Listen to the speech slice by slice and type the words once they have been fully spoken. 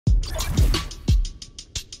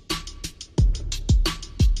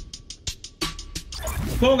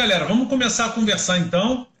Bom, galera, vamos começar a conversar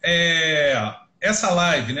então. Essa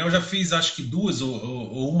live, né? Eu já fiz acho que duas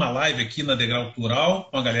ou uma live aqui na Degrau Plural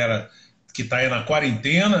com a galera que está aí na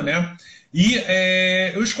quarentena, né? E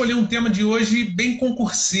eu escolhi um tema de hoje bem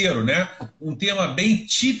concurseiro, né? Um tema bem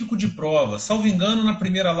típico de prova. Salvo engano, na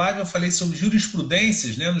primeira live eu falei sobre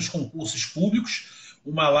jurisprudências, né, nos concursos públicos.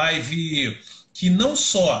 Uma live que não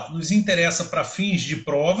só nos interessa para fins de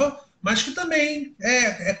prova, mas que também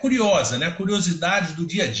é curiosa, né? Curiosidades do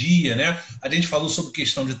dia a dia, né? A gente falou sobre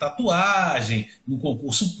questão de tatuagem no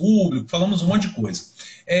concurso público, falamos um monte de coisa.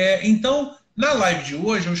 Então, na live de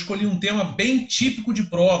hoje, eu escolhi um tema bem típico de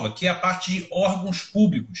prova, que é a parte de órgãos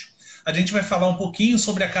públicos. A gente vai falar um pouquinho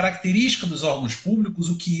sobre a característica dos órgãos públicos,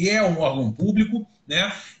 o que é um órgão público,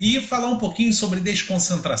 né? E falar um pouquinho sobre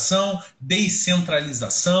desconcentração,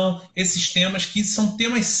 descentralização, esses temas que são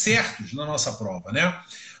temas certos na nossa prova, né?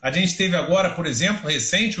 A gente teve agora, por exemplo,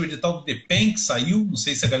 recente, o edital do DEPEN que saiu, não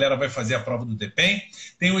sei se a galera vai fazer a prova do DEPEN,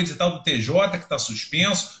 tem o edital do TJ que está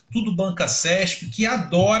suspenso, tudo banca CESP, que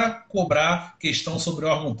adora cobrar questão sobre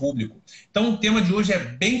órgão público. Então o tema de hoje é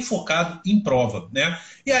bem focado em prova, né?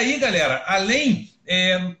 E aí, galera, além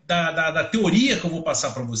da teoria que eu vou passar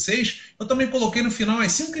para vocês, eu também coloquei no final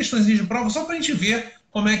as 5 questões de prova, só para a gente ver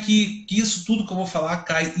como é que isso tudo que eu vou falar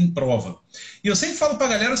cai em prova. E eu sempre falo para a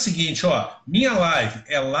galera o seguinte, ó, minha live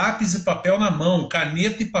é lápis e papel na mão,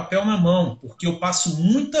 caneta e papel na mão, porque eu passo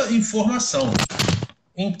muita informação.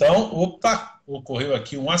 Então, opa, ocorreu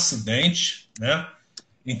aqui um acidente, né?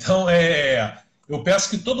 Então, eu peço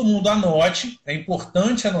que todo mundo anote, é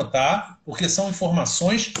importante anotar, porque são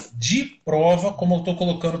informações de prova, como eu estou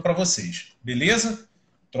colocando para vocês, beleza?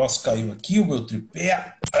 O troço caiu aqui, o meu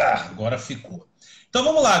tripé, agora ficou. Então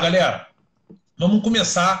vamos lá, galera. Vamos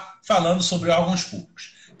começar falando sobre órgãos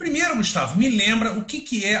públicos. Primeiro, Gustavo, me lembra o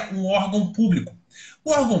que é um órgão público.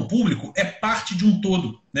 O órgão público é parte de um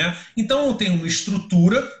todo, né? Então eu tenho uma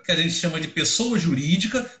estrutura que a gente chama de pessoa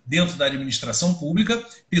jurídica dentro da administração pública,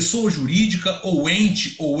 pessoa jurídica ou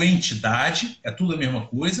ente ou entidade, é tudo a mesma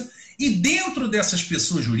coisa. E dentro dessas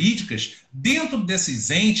pessoas jurídicas, dentro desses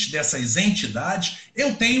entes, dessas entidades,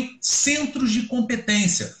 eu tenho centros de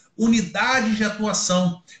competência, unidades de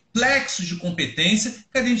atuação, plexos de competência,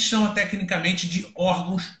 que a gente chama tecnicamente de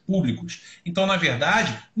órgãos públicos. Então, na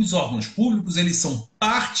verdade, os órgãos públicos, eles são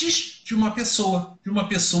partes de uma pessoa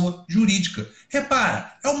jurídica.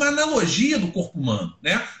 Repara, é uma analogia do corpo humano,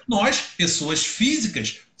 né? Nós, pessoas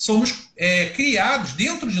físicas, somos criados,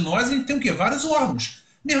 dentro de nós, a gente tem o quê? Vários órgãos.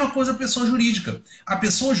 Mesma coisa a pessoa jurídica. A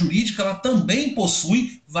pessoa jurídica ela também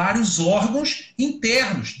possui vários órgãos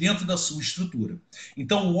internos dentro da sua estrutura.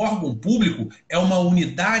 Então, o órgão público é uma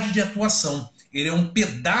unidade de atuação. Ele é um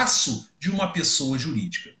pedaço de uma pessoa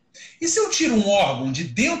jurídica. E se eu tiro um órgão de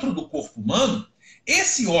dentro do corpo humano,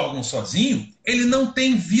 esse órgão sozinho, ele não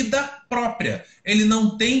tem vida própria. Ele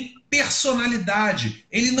não tem personalidade.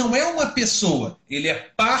 Ele não é uma pessoa. Ele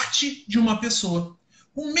é parte de uma pessoa.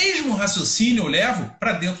 O mesmo raciocínio eu levo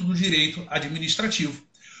para dentro do direito administrativo.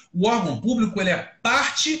 O órgão público ele é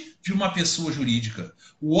parte de uma pessoa jurídica.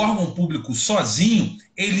 O órgão público sozinho,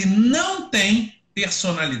 ele não tem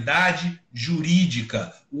personalidade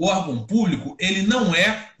jurídica. O órgão público, ele não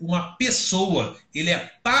é uma pessoa, ele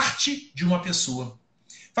é parte de uma pessoa.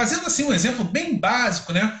 Fazendo assim um exemplo bem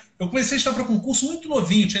básico, né? Eu comecei a estudar para concurso muito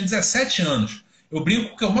novinho, tinha 17 anos. Eu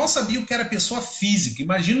brinco que eu mal sabia o que era pessoa física,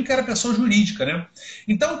 imagino que era pessoa jurídica, né?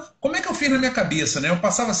 Então, como é que eu fiz na minha cabeça, né? Eu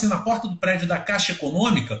passava assim na porta do prédio da Caixa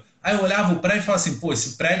Econômica, aí eu olhava o prédio e falava assim, pô,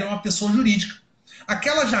 esse prédio é uma pessoa jurídica.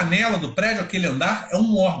 Aquela janela do prédio, aquele andar, é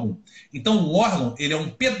um órgão. Então, o órgão, ele é um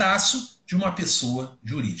pedaço de uma pessoa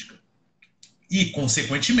jurídica. E,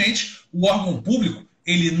 consequentemente, o órgão público,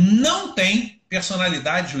 ele não tem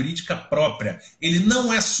personalidade jurídica própria. Ele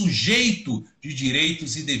não é sujeito de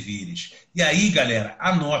direitos e deveres. E aí, galera,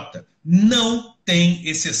 anota, não tem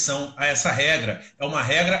exceção a essa regra. É uma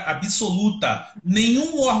regra absoluta.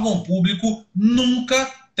 Nenhum órgão público nunca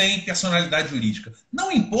tem personalidade jurídica.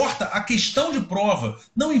 Não importa a questão de prova,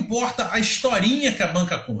 não importa a historinha que a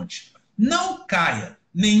banca conte. Não caia.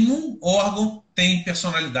 Nenhum órgão tem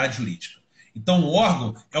personalidade jurídica. Então, o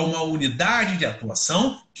órgão é uma unidade de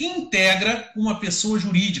atuação que integra uma pessoa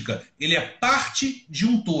jurídica. Ele é parte de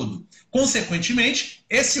um todo. Consequentemente,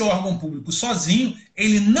 esse órgão público sozinho,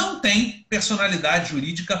 ele não tem personalidade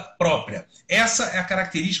jurídica própria. Essa é a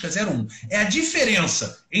característica 01. É a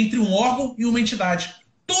diferença entre um órgão e uma entidade.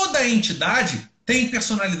 Toda entidade tem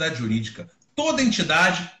personalidade jurídica. Toda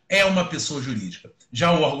entidade é uma pessoa jurídica.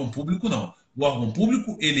 Já o órgão público, não. O órgão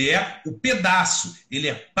público, ele é o pedaço, ele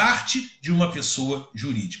é parte de uma pessoa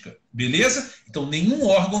jurídica. Beleza? Então, nenhum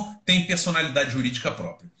órgão tem personalidade jurídica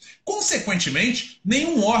própria. Consequentemente,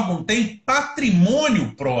 nenhum órgão tem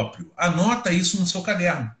patrimônio próprio. Anota isso no seu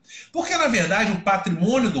caderno. Porque, na verdade, o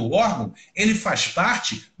patrimônio do órgão, ele faz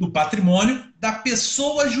parte do patrimônio da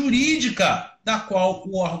pessoa jurídica da qual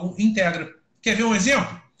o órgão integra. Quer ver um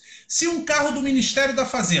exemplo? Se um carro do Ministério da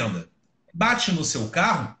Fazenda bate no seu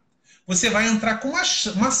carro, você vai entrar com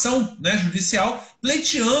uma ação, né, judicial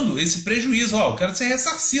pleiteando esse prejuízo. Ó, eu quero ser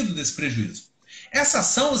ressarcido desse prejuízo. Essa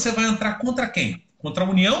ação você vai entrar contra quem? Contra a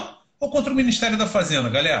União ou contra o Ministério da Fazenda,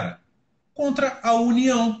 galera? Contra a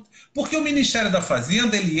União. Porque o Ministério da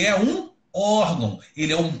Fazenda, ele é um órgão,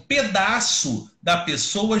 ele é um pedaço da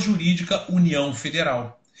pessoa jurídica União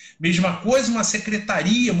Federal. Mesma coisa uma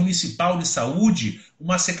Secretaria Municipal de Saúde,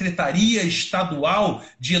 uma Secretaria Estadual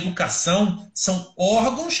de Educação, são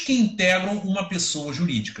órgãos que integram uma pessoa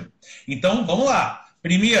jurídica. Então, vamos lá.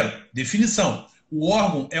 Primeiro, definição. O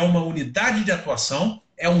órgão é uma unidade de atuação,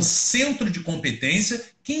 é um centro de competência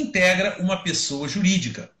que integra uma pessoa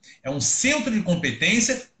jurídica. É um centro de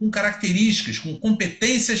competência com características, com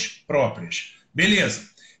competências próprias.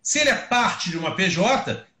 Beleza. Se ele é parte de uma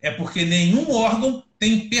PJ, é porque nenhum órgão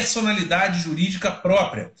tem personalidade jurídica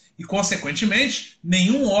própria e, consequentemente,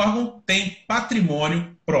 nenhum órgão tem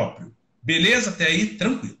patrimônio próprio. Beleza? Até aí,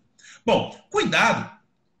 tranquilo. Bom, cuidado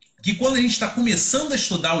que quando a gente está começando a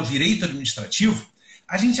estudar o direito administrativo,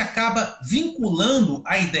 a gente acaba vinculando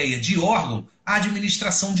a ideia de órgão à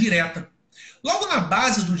administração direta. Logo na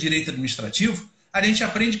base do direito administrativo, a gente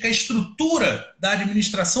aprende que a estrutura da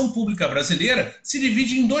administração pública brasileira se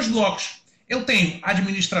divide em dois blocos. Eu tenho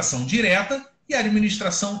administração direta e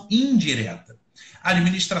administração indireta. A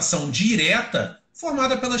administração direta,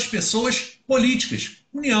 formada pelas pessoas políticas,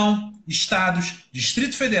 União, Estados,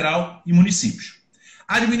 Distrito Federal e municípios.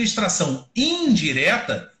 A administração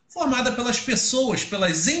indireta, formada pelas pessoas,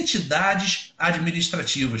 pelas entidades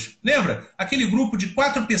administrativas. Lembra? Aquele grupo de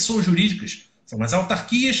 4 pessoas jurídicas. São as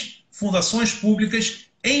autarquias, fundações públicas,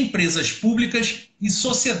 empresas públicas e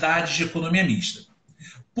sociedades de economia mista.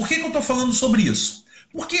 Por que eu estou falando sobre isso?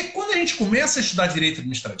 Porque quando a gente começa a estudar direito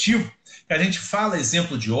administrativo, que a gente fala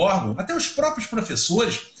exemplo de órgão, até os próprios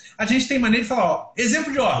professores, a gente tem maneira de falar, ó,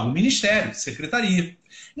 exemplo de órgão, ministério, secretaria.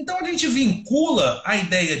 Então a gente vincula a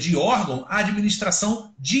ideia de órgão à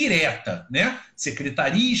administração direta, né?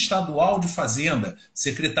 Secretaria Estadual de Fazenda,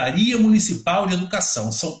 Secretaria Municipal de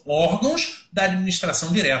Educação, são órgãos da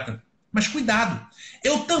administração direta. Mas cuidado,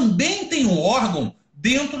 eu também tenho órgão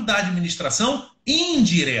dentro da administração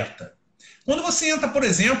indireta. Quando você entra, por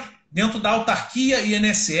exemplo, dentro da autarquia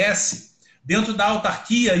INSS, dentro da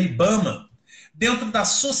autarquia IBAMA, dentro da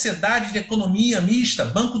Sociedade de Economia Mista,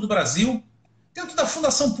 Banco do Brasil, dentro da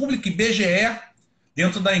Fundação Pública IBGE,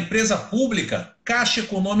 dentro da empresa pública Caixa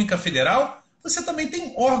Econômica Federal, você também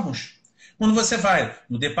tem órgãos. Quando você vai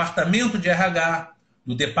no departamento de RH,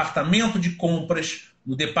 no departamento de compras,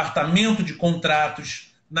 no departamento de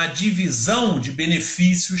contratos, na divisão de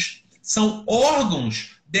benefícios, são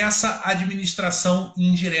órgãos dessa administração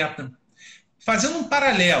indireta. Fazendo um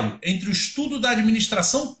paralelo entre o estudo da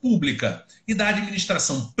administração pública e da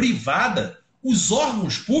administração privada, os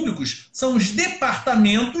órgãos públicos são os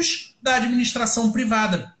departamentos da administração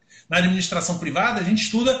privada. Na administração privada, a gente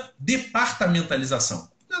estuda departamentalização.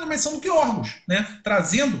 Nada mais são do que órgãos, né?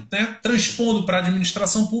 Trazendo, né? Transpondo para a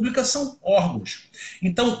administração pública, são órgãos.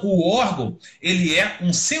 Então, o órgão, ele é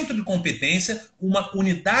um centro de competência, uma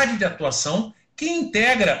unidade de atuação que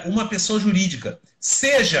integra uma pessoa jurídica,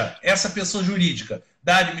 seja essa pessoa jurídica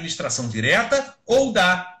da administração direta ou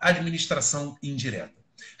da administração indireta.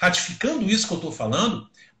 Ratificando isso que eu estou falando,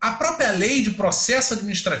 a própria Lei de Processo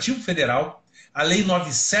Administrativo Federal, a Lei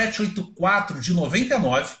 9784 de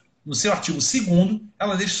 99, no seu artigo 2º,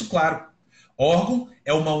 ela deixa isso claro. Órgão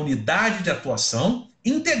é uma unidade de atuação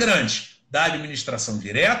integrante da administração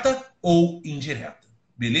direta ou indireta.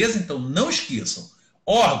 Beleza? Então não esqueçam.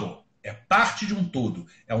 Órgão é parte de um todo,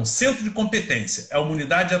 é um centro de competência, é uma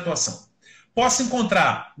unidade de atuação. Posso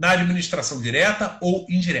encontrar na administração direta ou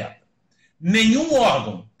indireta. Nenhum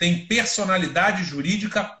órgão tem personalidade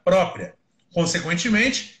jurídica própria.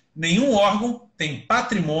 Consequentemente, nenhum órgão tem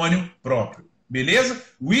patrimônio próprio. Beleza?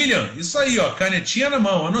 William, isso aí, ó, canetinha na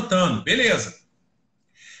mão, anotando. Beleza.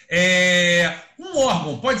 Um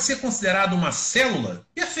órgão pode ser considerado uma célula?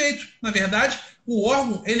 Perfeito. Na verdade, o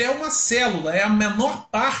órgão ele é uma célula, é a menor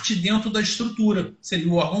parte dentro da estrutura. Seria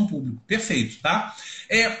o órgão público. Perfeito, tá?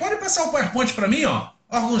 Pode passar o PowerPoint para mim, ó.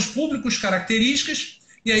 Órgãos públicos, características.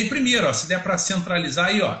 E aí, primeiro, ó, se der para centralizar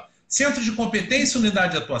aí, ó, centro de competência e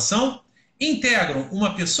unidade de atuação integram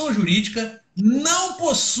uma pessoa jurídica não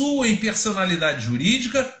possuem personalidade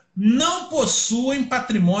jurídica, não possuem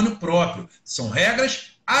patrimônio próprio. São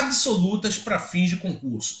regras absolutas para fins de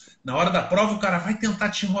concurso. Na hora da prova, o cara vai tentar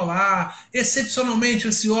te enrolar. Excepcionalmente,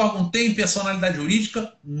 esse órgão tem personalidade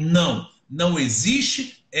jurídica? Não. Não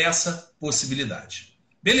existe essa possibilidade.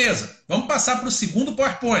 Beleza, vamos passar para o segundo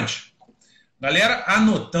PowerPoint. Galera,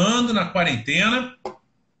 anotando na quarentena.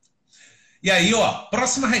 E aí, ó,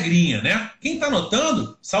 próxima regrinha, né? Quem tá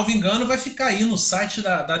anotando, salvo engano, vai ficar aí no site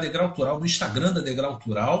da Degrau Tural, no Instagram da Degrau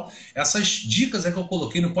Tural. Essas dicas é que eu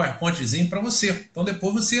coloquei no PowerPointzinho para você. Então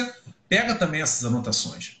depois você pega também essas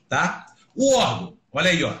anotações, tá? O órgão, olha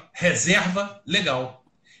aí, ó, reserva legal.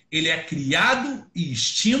 Ele é criado e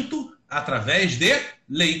extinto através de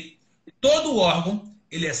lei. Todo órgão,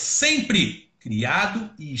 ele é sempre criado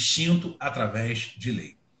e extinto através de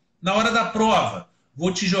lei. Na hora da prova,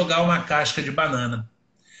 vou te jogar uma casca de banana.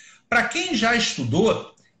 Para quem já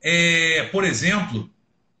estudou, por exemplo,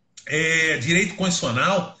 direito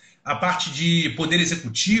constitucional, a parte de poder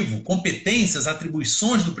executivo, competências,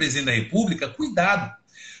 atribuições do presidente da República, cuidado.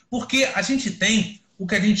 Porque a gente tem o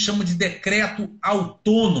que a gente chama de decreto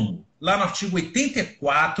autônomo, lá no artigo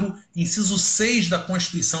 84, inciso 6 da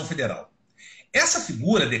Constituição Federal. Essa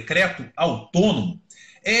figura, decreto autônomo,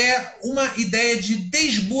 é uma ideia de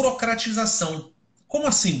desburocratização. Como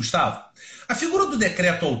assim, Gustavo? A figura do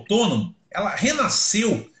decreto autônomo, ela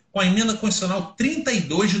renasceu com a emenda constitucional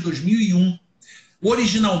 32 de 2001.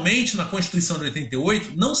 Originalmente, na Constituição de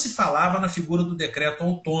 88, não se falava na figura do decreto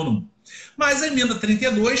autônomo. Mas a emenda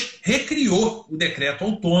 32 recriou o decreto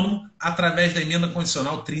autônomo através da emenda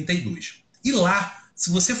constitucional 32. E lá,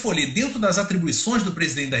 se você for ler dentro das atribuições do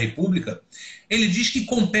presidente da República, ele diz que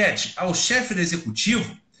compete ao chefe do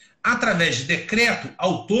executivo, através de decreto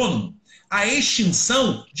autônomo, a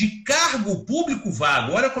extinção de cargo público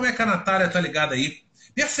vago. Olha como é que a Natália está ligada aí.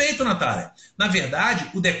 Perfeito, Natália. Na verdade,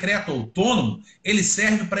 o decreto autônomo, ele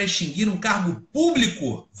serve para extinguir um cargo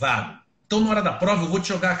público vago. Então, na hora da prova, eu vou te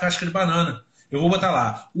jogar a casca de banana. Eu vou botar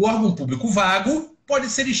lá, o órgão público vago pode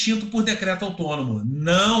ser extinto por decreto autônomo.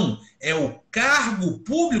 Não, é o cargo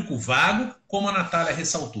público vago, como a Natália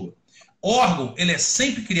ressaltou. Órgão, ele é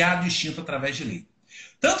sempre criado e extinto através de lei.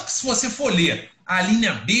 Tanto que se você for ler a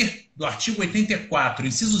linha B do artigo 84,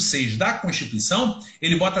 inciso 6 da Constituição,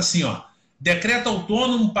 ele bota assim, ó, decreto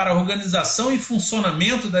autônomo para a organização e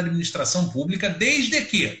funcionamento da administração pública, desde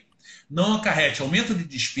que não acarrete aumento de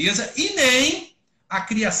despesa e nem a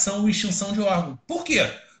criação ou extinção de órgão. Por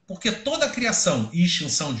quê? Porque toda criação e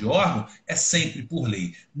extinção de órgão é sempre por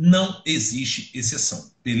lei. Não existe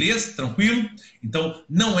exceção. Beleza? Tranquilo? Então,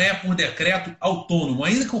 não é por decreto autônomo,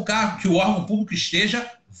 ainda que o órgão público esteja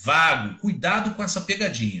vago. Cuidado com essa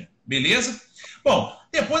pegadinha. Beleza? Bom,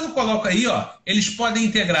 depois eu coloco aí, ó, eles podem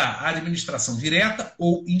integrar a administração direta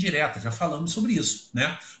ou indireta. Já falamos sobre isso,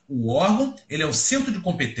 né? O órgão, ele é o centro de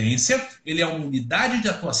competência, ele é uma unidade de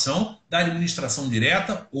atuação da administração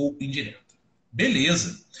direta ou indireta.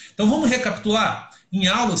 Beleza. Então vamos recapitular? Em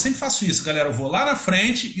aula eu sempre faço isso, galera. Eu vou lá na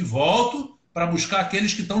frente e volto para buscar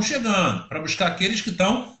aqueles que estão chegando, para buscar aqueles que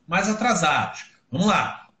estão mais atrasados. Vamos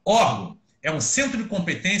lá. Órgão é um centro de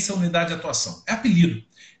competência, unidade de atuação. É apelido.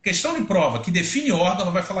 Questão de prova que define órgão,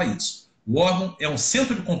 ela vai falar isso. O órgão é um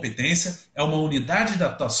centro de competência, é uma unidade de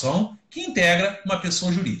atuação que integra uma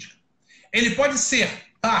pessoa jurídica. Ele pode ser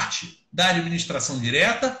parte da administração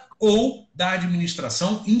direta ou da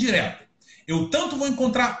administração indireta. Eu tanto vou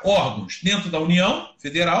encontrar órgãos dentro da União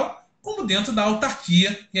Federal, como dentro da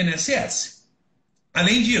autarquia e INSS.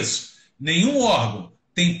 Além disso, nenhum órgão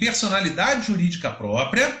tem personalidade jurídica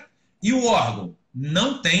própria e o órgão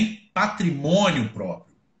não tem patrimônio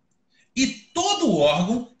próprio. E todo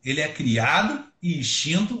órgão, ele é criado e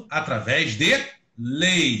extinto através de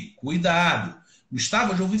lei. Cuidado!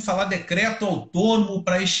 Gustavo, eu já ouvi falar decreto autônomo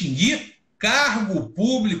para extinguir cargo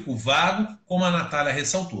público vago, como a Natália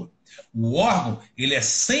ressaltou. O órgão, ele é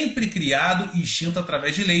sempre criado e extinto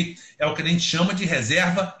através de lei. É o que a gente chama de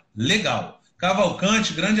reserva legal.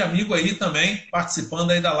 Cavalcante, grande amigo aí também,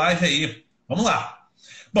 participando aí da live aí. Vamos lá.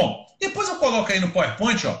 Bom, depois eu coloco aí no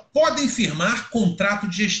PowerPoint, ó, podem firmar contrato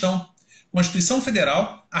de gestão. Constituição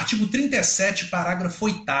Federal, artigo 37, parágrafo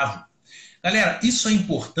 8º. Galera, isso é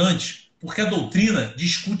importante porque a doutrina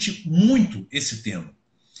discute muito esse tema.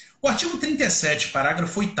 O artigo 37,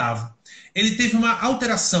 parágrafo 8º, ele teve uma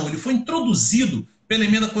alteração, ele foi introduzido pela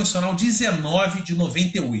emenda constitucional 19 de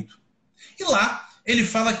 98. E lá ele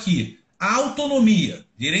fala que a autonomia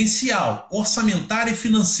gerencial, orçamentária e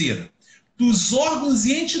financeira dos órgãos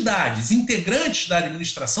e entidades integrantes da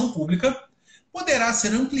administração pública poderá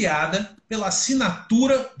ser ampliada pela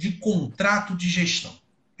assinatura de contrato de gestão.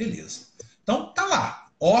 Beleza. Então, tá lá.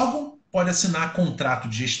 Órgão pode assinar contrato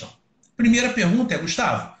de gestão. Primeira pergunta é,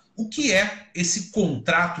 Gustavo, o que é esse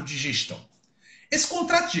contrato de gestão? Esse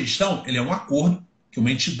contrato de gestão, ele é um acordo que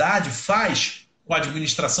uma entidade faz com a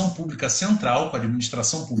administração pública central, com a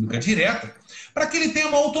administração pública direta, para que ele tenha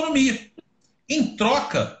uma autonomia. Em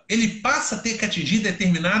troca, ele passa a ter que atingir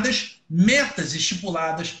determinadas metas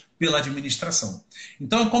estipuladas pela administração.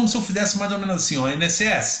 Então é como se eu fizesse mais ou menos assim, ó,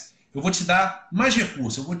 INSS, eu vou te dar mais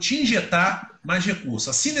recursos, eu vou te injetar mais recursos.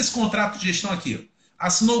 Assina esse contrato de gestão aqui.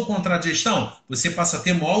 Assinou o contrato de gestão, você passa a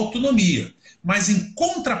ter maior autonomia. Mas em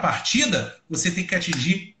contrapartida, você tem que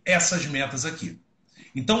atingir essas metas aqui.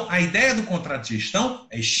 Então, a ideia do contrato de gestão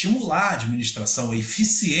é estimular a administração, a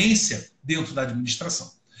eficiência dentro da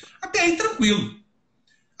administração. Até aí, tranquilo.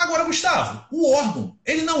 Agora, Gustavo, o órgão,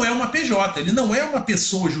 ele não é uma PJ, ele não é uma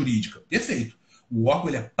pessoa jurídica. Perfeito. O órgão,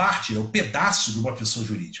 ele é parte, é um pedaço de uma pessoa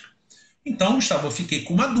jurídica. Então, Gustavo, eu fiquei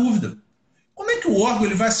com uma dúvida. Como é que o órgão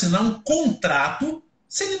ele vai assinar um contrato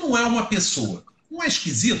se ele não é uma pessoa? Não é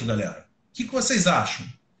esquisito, galera? O que vocês acham?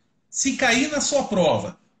 Se cair na sua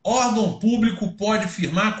prova, órgão público pode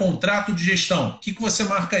firmar contrato de gestão. O que você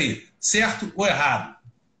marca aí? Certo ou errado?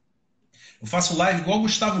 Eu faço live igual o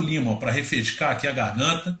Gustavo Lima, para refrescar aqui a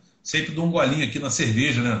garganta. Sempre dou um golinho aqui na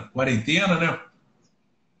cerveja, né? Quarentena, né?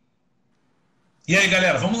 E aí,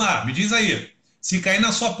 galera, vamos lá. Me diz aí. Se cair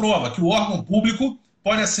na sua prova que o órgão público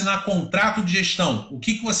pode assinar contrato de gestão, o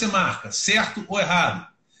que você marca? Certo ou errado?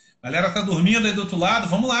 A galera tá dormindo aí do outro lado,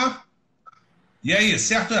 vamos lá. E aí,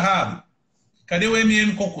 certo ou errado? Cadê o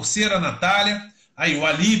MM concurseira, Natália? Aí, o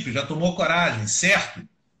Alípio já tomou coragem, certo?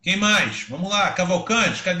 Quem mais? Vamos lá,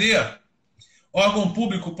 Cavalcante, cadê? Órgão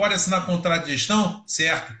público pode assinar contrato de gestão?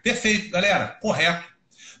 Certo. Perfeito, galera, correto.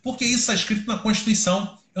 Porque isso está escrito na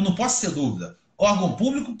Constituição, eu não posso ter dúvida. Órgão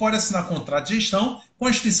público pode assinar contrato de gestão,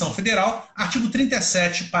 Constituição Federal, artigo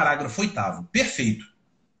 37, parágrafo 8º. Perfeito.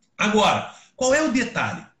 Agora, qual é o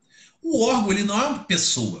detalhe? O órgão ele não é uma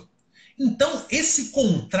pessoa. Então, esse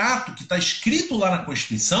contrato que está escrito lá na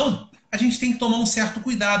Constituição, a gente tem que tomar um certo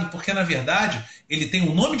cuidado, porque, na verdade, ele tem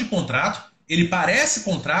o nome de contrato, ele parece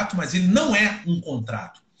contrato, mas ele não é um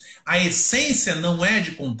contrato. A essência não é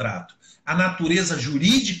de contrato. A natureza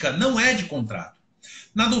jurídica não é de contrato.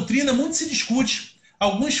 Na doutrina, muito se discute.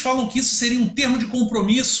 Alguns falam que isso seria um termo de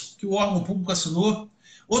compromisso que o órgão público assinou.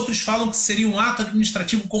 Outros falam que seria um ato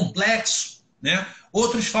administrativo complexo, né?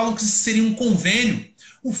 Outros falam que isso seria um convênio.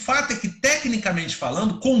 O fato é que, tecnicamente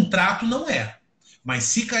falando, contrato não é. Mas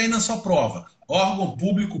se cair na sua prova, órgão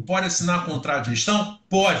público pode assinar contrato de gestão?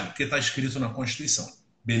 Pode, porque está escrito na Constituição.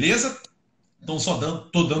 Beleza? Então,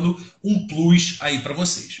 estou dando um plus aí para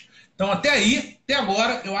vocês. Então, até aí, até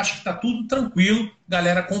agora, eu acho que está tudo tranquilo,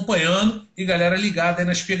 galera acompanhando e galera ligada aí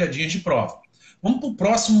nas pegadinhas de prova. Vamos para o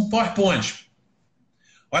próximo PowerPoint.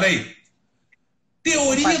 Olha aí.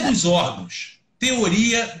 Teoria dos órgãos.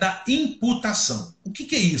 Teoria da imputação. O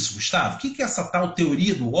que é isso, Gustavo? O que é essa tal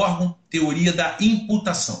teoria do órgão? Teoria da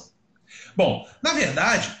imputação. Bom, na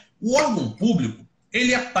verdade, o órgão público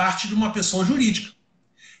ele é parte de uma pessoa jurídica.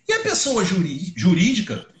 E a pessoa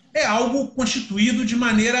jurídica é algo constituído de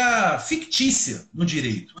maneira fictícia no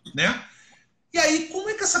direito, né? E aí, como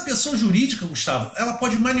é que essa pessoa jurídica, Gustavo, ela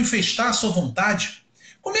pode manifestar a sua vontade?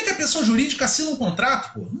 Como é que a pessoa jurídica assina um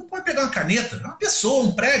contrato? Pô? Não pode pegar uma caneta, é uma pessoa,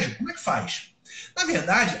 um prédio, como é que faz? Na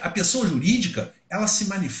verdade, a pessoa jurídica, ela se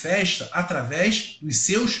manifesta através dos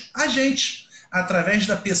seus agentes, através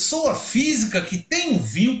da pessoa física que tem um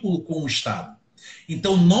vínculo com o Estado.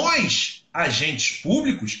 Então, nós, agentes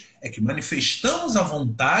públicos, é que manifestamos a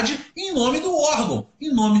vontade em nome do órgão,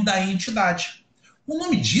 em nome da entidade. O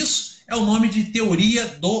nome disso é o nome de teoria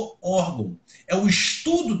do órgão. É o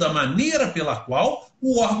estudo da maneira pela qual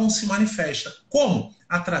o órgão se manifesta. Como?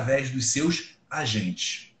 Através dos seus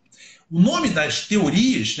agentes. O nome das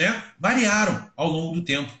teorias, né, variaram ao longo do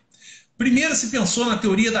tempo. Primeiro se pensou na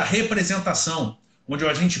teoria da representação, onde o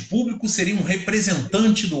agente público seria um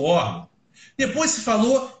representante do órgão. Depois se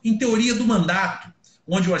falou em teoria do mandato,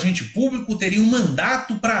 onde o agente público teria um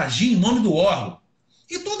mandato para agir em nome do órgão.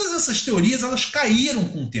 E todas essas teorias elas caíram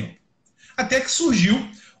com o tempo. Até que surgiu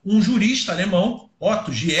um jurista alemão,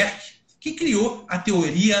 Otto Dierck, que criou a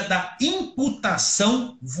teoria da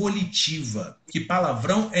imputação volitiva. Que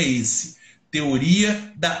palavrão é esse?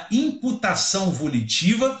 Teoria da imputação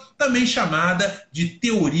volitiva, também chamada de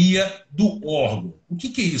teoria do órgão. O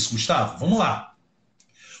que é isso, Gustavo? Vamos lá.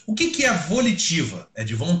 O que é volitiva? É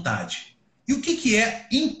de vontade. E o que é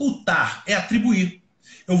imputar? É atribuir.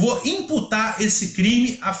 Eu vou imputar esse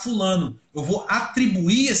crime a fulano. Eu vou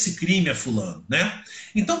atribuir esse crime a fulano, né?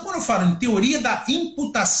 Então, quando eu falo em teoria da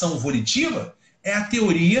imputação volitiva, é a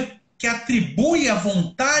teoria que atribui a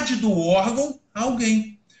vontade do órgão a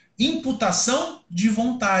alguém. imputação de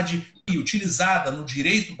vontade. E utilizada no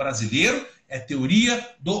direito brasileiro é teoria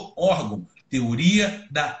do órgão, teoria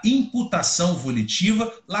da imputação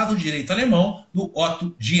volitiva, lá do direito alemão, do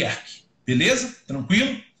Otto Dierck. Beleza?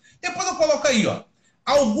 Tranquilo? Depois eu coloco aí, ó.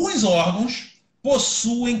 Alguns órgãos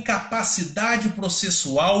possuem capacidade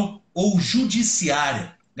processual ou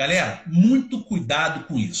judiciária. Galera, muito cuidado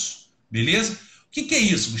com isso. Beleza? O que é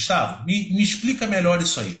isso, Gustavo? Me explica melhor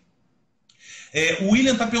isso aí. O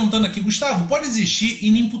William está perguntando aqui, Gustavo, pode existir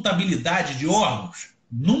inimputabilidade de órgãos?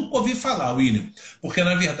 Nunca ouvi falar, William, porque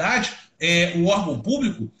na verdade o órgão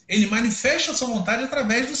público ele manifesta a sua vontade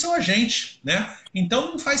através do seu agente, né?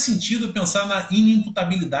 Então não faz sentido pensar na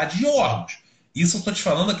inimputabilidade de órgãos. Isso eu estou te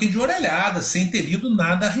falando aqui de orelhada, sem ter lido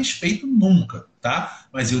nada a respeito nunca, tá?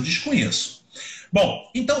 Mas eu desconheço. Bom,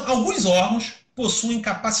 então alguns órgãos possuem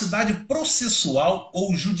capacidade processual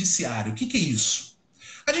ou judiciária. O que é isso?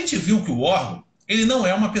 A gente viu que o órgão ele não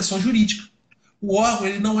é uma pessoa jurídica. O órgão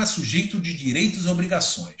ele não é sujeito de direitos e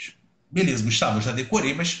obrigações. Beleza, Gustavo, eu já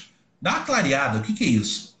decorei, mas dá uma clareada. O que é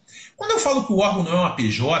isso? Quando eu falo que o órgão não é uma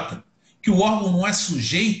PJ, que o órgão não é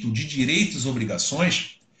sujeito de direitos e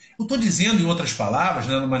obrigações, eu estou dizendo, em outras palavras,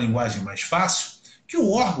 né, numa linguagem mais fácil, que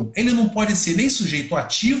o órgão ele não pode ser nem sujeito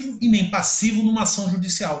ativo e nem passivo numa ação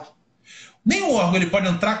judicial. Nem o órgão ele pode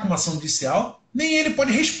entrar com uma ação judicial, nem ele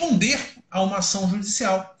pode responder a uma ação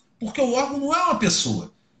judicial, porque o órgão não é uma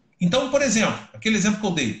pessoa. Então, por exemplo, aquele exemplo que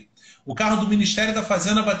eu dei, o carro do Ministério da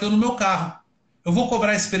Fazenda bateu no meu carro. Eu vou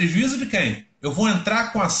cobrar esse prejuízo de quem? Eu vou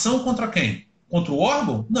entrar com ação contra quem? Contra o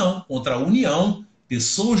órgão? Não, contra a União,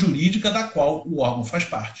 pessoa jurídica da qual o órgão faz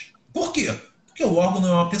parte. Por quê? Porque o órgão não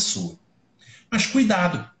é uma pessoa. Mas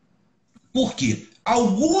cuidado, porque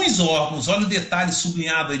alguns órgãos, olha o detalhe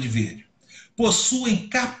sublinhado aí de verde, possuem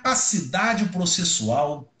capacidade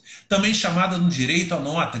processual, também chamada no direito,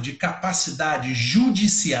 anota, de capacidade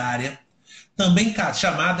judiciária, também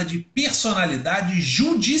chamada de personalidade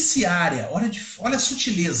judiciária. Olha a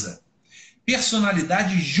sutileza.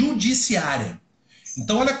 Personalidade judiciária.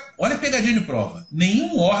 Então, olha a pegadinha de prova.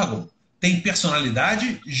 Nenhum órgão tem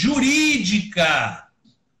personalidade jurídica,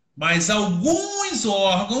 mas alguns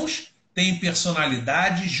órgãos têm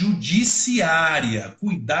personalidade judiciária.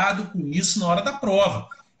 Cuidado com isso na hora da prova.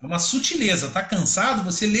 É uma sutileza. Está cansado?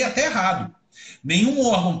 Você lê até errado. Nenhum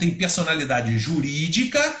órgão tem personalidade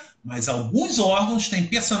jurídica, mas alguns órgãos têm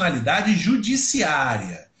personalidade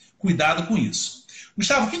judiciária. Cuidado com isso.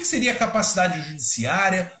 Gustavo, o que seria capacidade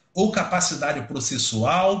judiciária, ou capacidade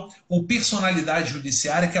processual, ou personalidade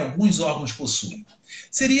judiciária que alguns órgãos possuem?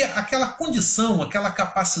 Seria aquela condição, aquela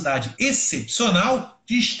capacidade excepcional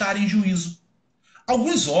de estar em juízo.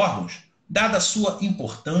 Alguns órgãos, dada a sua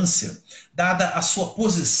importância, dada a sua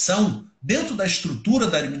posição dentro da estrutura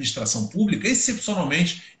da administração pública,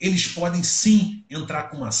 excepcionalmente, eles podem sim entrar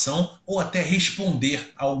com uma ação ou até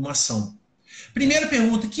responder a uma ação. Primeira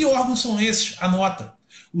pergunta, que órgãos são esses? Anota.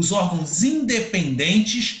 Os órgãos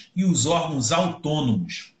independentes e os órgãos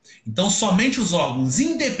autônomos. Então, somente os órgãos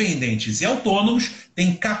independentes e autônomos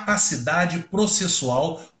têm capacidade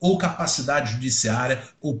processual ou capacidade judiciária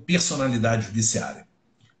ou personalidade judiciária.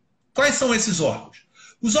 Quais são esses órgãos?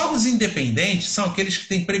 Os órgãos independentes são aqueles que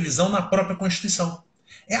têm previsão na própria Constituição.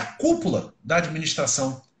 É a cúpula da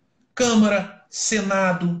administração. Câmara,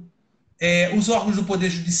 Senado, os órgãos do Poder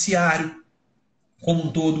Judiciário como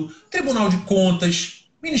um todo, Tribunal de Contas,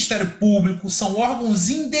 Ministério Público, são órgãos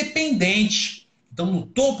independentes, então no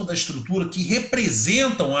topo da estrutura que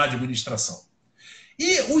representam a administração.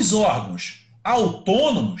 E os órgãos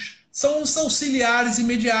autônomos são os auxiliares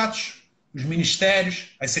imediatos, os ministérios,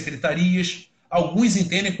 as secretarias. Alguns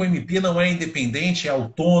entendem que o MP não é independente, é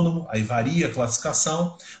autônomo, aí varia a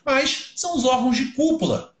classificação, mas são os órgãos de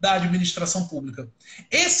cúpula da administração pública.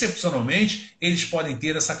 Excepcionalmente, eles podem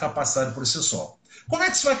ter essa capacidade processual. Como é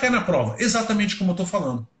que isso vai cair na prova? Exatamente como eu estou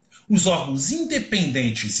falando. Os órgãos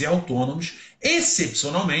independentes e autônomos,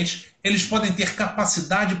 excepcionalmente, eles podem ter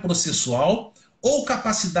capacidade processual ou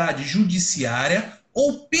capacidade judiciária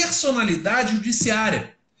ou personalidade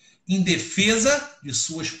judiciária em defesa de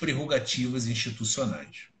suas prerrogativas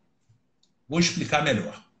institucionais. Vou explicar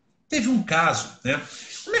melhor. Teve um caso, né?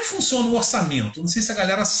 Como é que funciona o orçamento? Não sei se a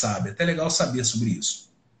galera sabe, é até legal saber sobre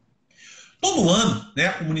isso. Todo ano,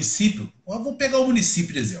 né, o município, vou pegar o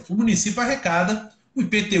município de exemplo, o município arrecada o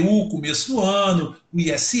IPTU, começo do ano, o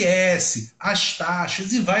ISS, as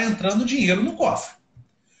taxas e vai entrando dinheiro no cofre.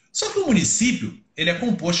 Só que o município ele é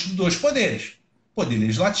composto de dois poderes. Poder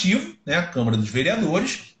legislativo, né, a Câmara dos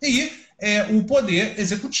Vereadores, e o poder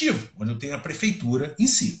executivo, onde eu tenho a prefeitura em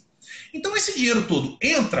si. Então esse dinheiro todo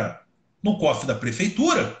entra no cofre da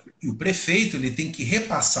prefeitura e o prefeito ele tem que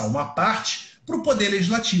repassar uma parte para o Poder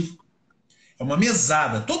Legislativo. É uma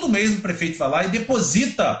mesada. Todo mês o prefeito vai lá e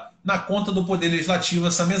deposita na conta do Poder Legislativo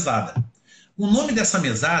essa mesada. O nome dessa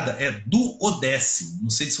mesada é duodécimo. Não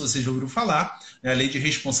sei se vocês já ouviram falar, né? A Lei de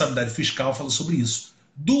Responsabilidade Fiscal fala sobre isso.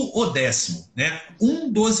 Duodécimo, né?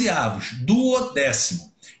 1/12,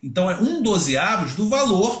 duodécimo. Então é 1/12 do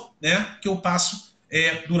valor, né, que eu passo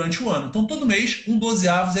durante o ano. Então todo mês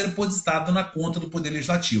 1/12 é depositado na conta do Poder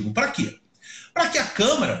Legislativo. Para quê? Para que a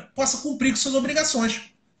Câmara possa cumprir com suas obrigações.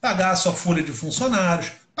 Pagar a sua folha de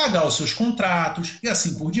funcionários, pagar os seus contratos e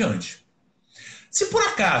assim por diante. Se por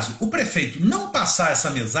acaso o prefeito não passar essa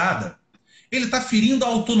mesada, ele está ferindo a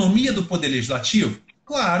autonomia do Poder Legislativo?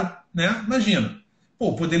 Claro, né? Imagina. Pô,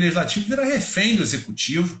 o Poder Legislativo vira refém do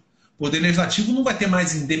Executivo. O Poder Legislativo não vai ter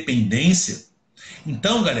mais independência.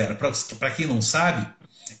 Então, galera, para quem não sabe,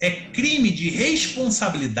 é crime de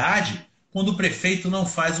responsabilidade quando o prefeito não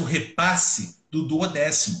faz o repasse do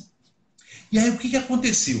duodécimo. E aí o que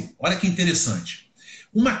aconteceu? Olha que interessante.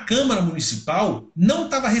 Uma Câmara Municipal não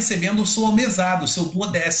estava recebendo o seu mesado, o seu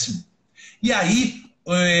duodécimo. E aí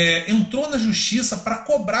entrou na Justiça para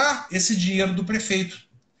cobrar esse dinheiro do prefeito.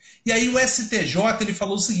 E aí o STJ ele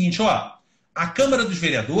falou o seguinte, ó, a Câmara dos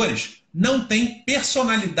Vereadores não tem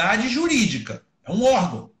personalidade jurídica, é um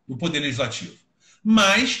órgão do Poder Legislativo,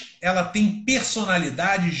 mas ela tem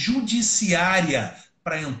personalidade judiciária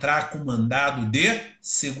para entrar com mandado de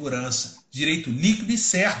segurança, direito líquido e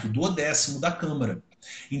certo, duodécimo da Câmara.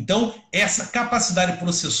 Então, essa capacidade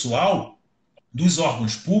processual dos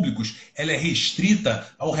órgãos públicos, ela é restrita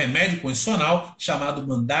ao remédio constitucional chamado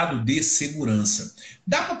mandado de segurança.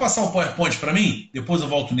 Dá para passar o PowerPoint para mim? Depois eu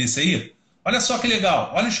volto nesse aí. Olha só que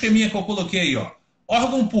legal, olha o esqueminha que eu coloquei aí, ó.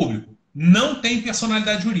 Órgão público não tem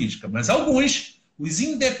personalidade jurídica, mas alguns, os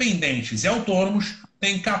independentes e autônomos,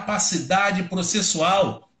 têm capacidade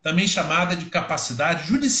processual, também chamada de capacidade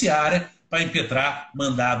judiciária, para impetrar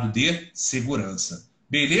mandado de segurança.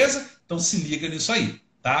 Beleza? Então se liga nisso aí,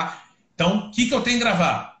 tá? Então, o que eu tenho que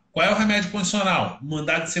gravar? Qual é o remédio constitucional?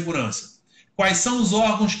 Mandado de segurança. Quais são os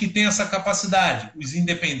órgãos que têm essa capacidade? Os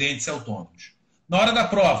independentes e autônomos. Na hora da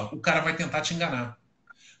prova, o cara vai tentar te enganar.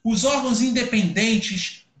 Os órgãos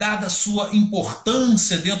independentes, dada a sua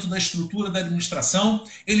importância dentro da estrutura da administração,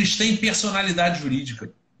 eles têm personalidade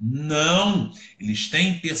jurídica. Não, eles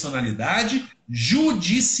têm personalidade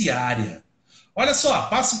judiciária. Olha só,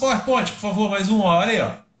 passa o PowerPoint, por favor, mais um. Olha aí,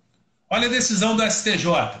 ó. Olha a decisão do STJ.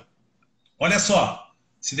 Olha só,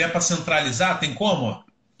 se der para centralizar, tem como? Ó?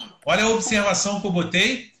 Olha a observação que eu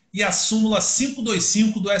botei e a súmula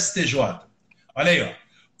 525 do STJ. Olha aí, ó.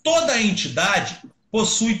 Toda entidade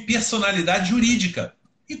possui personalidade jurídica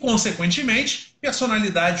e, consequentemente,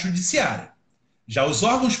 personalidade judiciária. Já os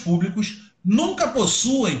órgãos públicos nunca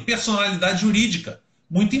possuem personalidade jurídica,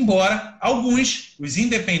 muito embora alguns, os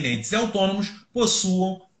independentes e autônomos,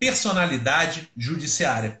 possuam personalidade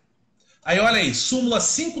judiciária. Aí olha aí, súmula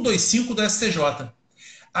 525 do STJ.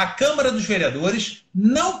 A Câmara dos Vereadores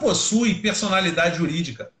não possui personalidade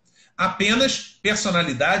jurídica, apenas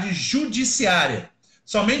personalidade judiciária,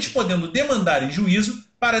 somente podendo demandar em juízo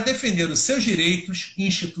para defender os seus direitos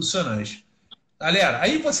institucionais. Galera,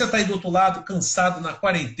 aí você está aí do outro lado, cansado na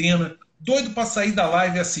quarentena, doido para sair da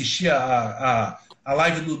live e assistir a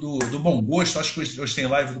live do Bom Gosto. Acho que hoje tem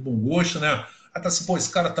live do Bom Gosto, né? Aí tá assim, pô, esse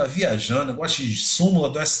cara tá viajando, gosta de súmula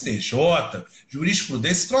do STJ,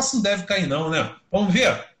 jurisprudência, esse troço não deve cair não, né? Vamos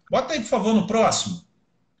ver? Bota aí, por favor, no próximo.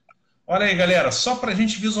 Olha aí, galera, só para a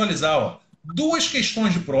gente visualizar, ó. Duas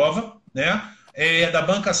questões de prova, né? Da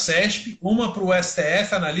banca CESP, uma para o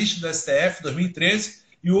STF, analista do STF, 2013,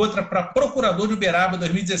 e outra para procurador de Uberaba,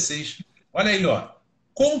 2016. Olha aí, ó.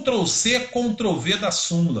 Ctrl+C, Ctrl+V da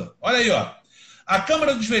súmula. Olha aí, ó. A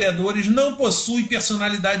Câmara dos Vereadores não possui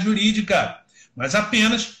personalidade jurídica, mas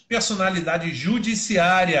apenas personalidade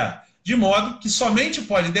judiciária, de modo que somente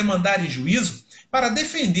pode demandar em juízo para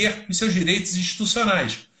defender os seus direitos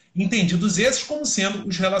institucionais, entendidos esses como sendo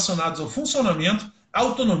os relacionados ao funcionamento,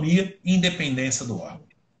 autonomia e independência do órgão.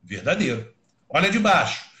 Verdadeiro. Olha de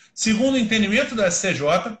baixo. Segundo o entendimento da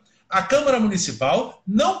STJ, a Câmara Municipal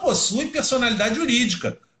não possui personalidade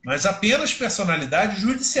jurídica, mas apenas personalidade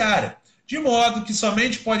judiciária, de modo que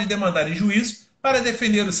somente pode demandar em juízo para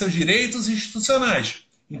defender os seus direitos institucionais,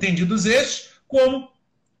 entendidos estes como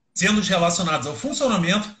sendo os relacionados ao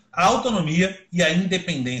funcionamento, à autonomia e à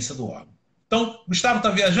independência do órgão. Então, Gustavo está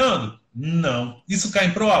viajando? Não. Isso cai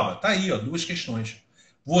em prova? Está aí, ó, duas questões.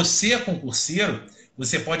 Você é concurseiro,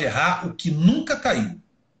 você pode errar o que nunca caiu.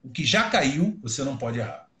 O que já caiu, você não pode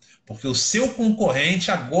errar. Porque o seu concorrente,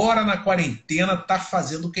 agora na quarentena, está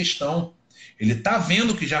fazendo questão. Ele está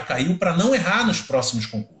vendo que já caiu para não errar nos próximos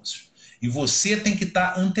concursos. E você tem que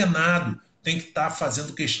estar antenado, tem que estar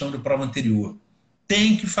fazendo questão de prova anterior.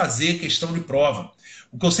 Tem que fazer questão de prova.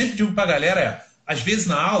 O que eu sempre digo para a galera é, às vezes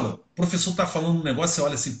na aula, o professor está falando um negócio, você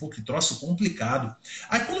olha assim, pô, que troço complicado.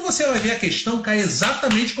 Aí quando você vai ver a questão, cai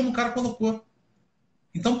exatamente como o cara colocou.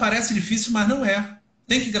 Então parece difícil, mas não é.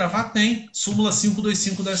 Tem que gravar? Tem. Súmula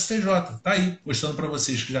 525 da STJ. Tá aí, mostrando para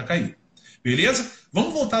vocês que já caiu. Beleza?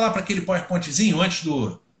 Vamos voltar lá para aquele PowerPointzinho antes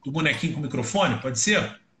do bonequinho com o microfone, pode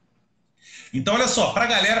ser? Então, olha só, para a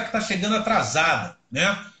galera que está chegando atrasada,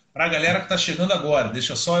 né? Para a galera que está chegando agora,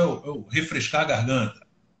 deixa só eu refrescar a garganta.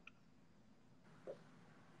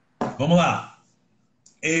 Vamos lá.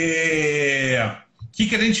 O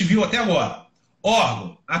que a gente viu até agora?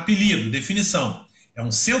 Órgão, apelido, definição. É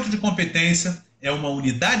um centro de competência, é uma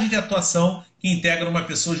unidade de atuação que integra uma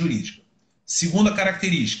pessoa jurídica. Segunda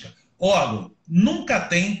característica, órgão nunca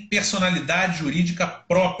tem personalidade jurídica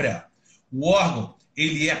própria. O órgão,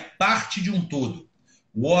 ele é parte de um todo.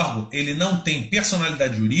 O órgão, ele não tem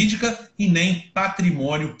personalidade jurídica e nem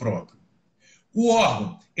patrimônio próprio. O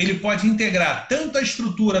órgão, ele pode integrar tanto a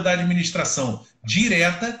estrutura da administração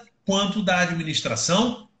direta quanto da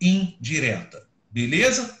administração indireta.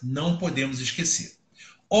 Beleza? Não podemos esquecer.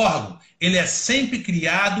 Órgão, ele é sempre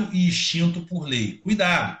criado e extinto por lei.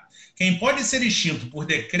 Cuidado! Quem pode ser extinto por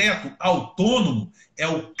decreto autônomo é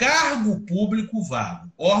o cargo público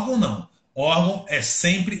vago. Órgão não. Órgão é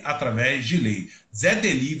sempre através de lei. Zé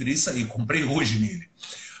Delivery, isso aí, comprei hoje nele.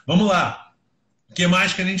 Vamos lá. O que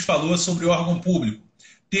mais que a gente falou sobre órgão público?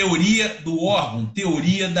 Teoria do órgão,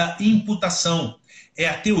 teoria da imputação. É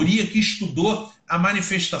a teoria que estudou a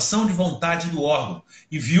manifestação de vontade do órgão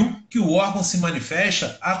e viu que o órgão se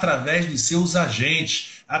manifesta através de seus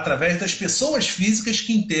agentes, através das pessoas físicas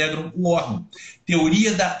que integram o órgão.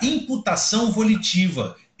 Teoria da imputação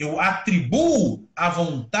volitiva. Eu atribuo a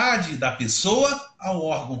vontade da pessoa ao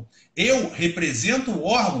órgão. Eu represento o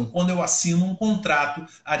órgão quando eu assino um contrato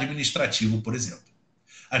administrativo, por exemplo.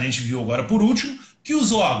 A gente viu agora, por último, que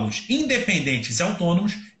os órgãos independentes e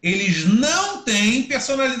autônomos, eles não têm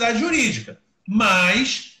personalidade jurídica,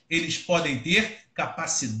 mas eles podem ter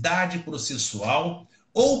capacidade processual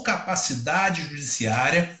ou capacidade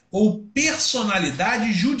judiciária ou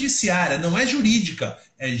personalidade judiciária. Não é jurídica,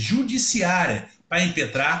 é judiciária, para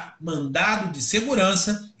impetrar mandado de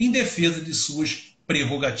segurança em defesa de suas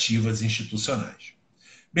prerrogativas institucionais.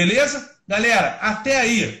 Beleza? Galera, até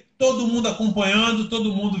aí, todo mundo acompanhando,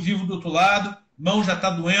 todo mundo vivo do outro lado, mão já está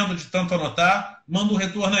doendo de tanto anotar, manda um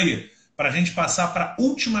retorno aí, para a gente passar para a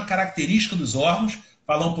última característica dos órgãos,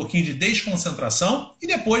 falar um pouquinho de desconcentração e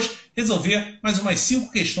depois resolver mais umas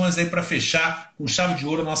 5 questões aí para fechar com chave de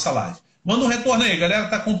ouro a nossa live. Manda um retorno aí, galera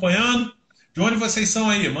está acompanhando, de onde vocês são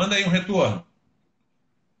aí? Manda aí um retorno.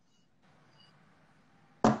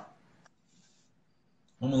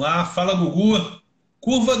 Vamos lá, fala Gugu.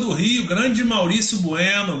 Curva do Rio, grande Maurício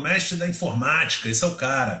Bueno, mestre da informática, esse é o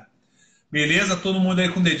cara. Beleza, todo mundo aí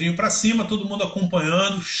com o dedinho para cima, todo mundo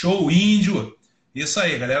acompanhando, show índio. Isso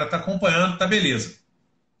aí, a galera tá acompanhando, tá beleza.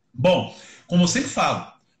 Bom, como eu sempre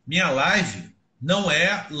falo, minha live não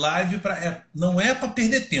é live para não é para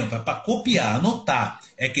perder tempo, é para copiar, anotar,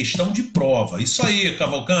 é questão de prova. Isso aí,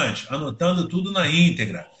 Cavalcante, anotando tudo na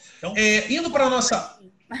íntegra. Então, indo para a nossa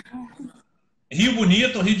Rio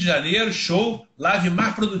Bonito, Rio de Janeiro, show, live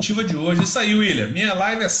mais produtiva de hoje. Isso aí, William. Minha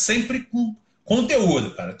live é sempre com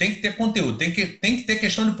conteúdo, cara. Tem que ter conteúdo, tem que ter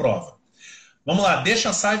questão de prova. Vamos lá,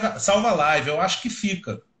 deixa salva a live. Eu acho que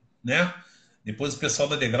fica, né? Depois o pessoal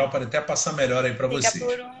da Degrau pode até passar melhor aí para vocês.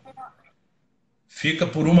 Fica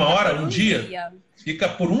por uma hora, um dia? Fica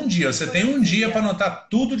por um dia. Você tem um dia para anotar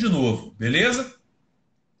tudo de novo, beleza?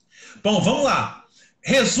 Bom, vamos lá.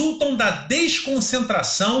 Resultam da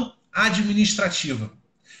desconcentração administrativa.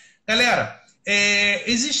 Galera,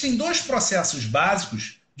 existem 2 processos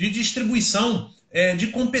básicos de distribuição de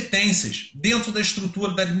competências dentro da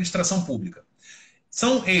estrutura da administração pública.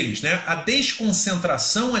 São eles, né? A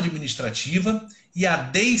desconcentração administrativa e a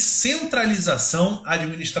descentralização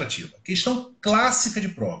administrativa. Questão clássica de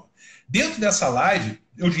prova. Dentro dessa live,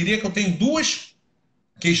 eu diria que eu tenho 2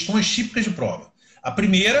 questões típicas de prova. A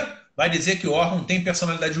primeira vai dizer que o órgão tem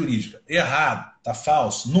personalidade jurídica. Errado, tá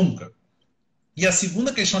falso, nunca. E a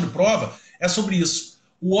segunda questão de prova é sobre isso.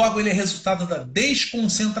 O órgão ele é resultado da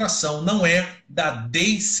desconcentração, não é da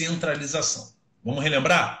descentralização. Vamos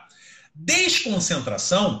relembrar?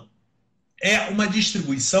 Desconcentração é uma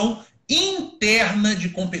distribuição interna de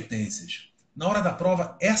competências. Na hora da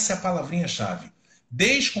prova, essa é a palavrinha-chave.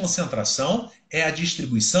 Desconcentração é a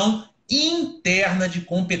distribuição interna de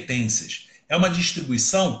competências. É uma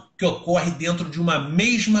distribuição que ocorre dentro de uma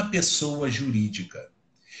mesma pessoa jurídica.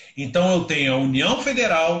 Então eu tenho a União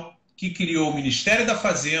Federal, que criou o Ministério da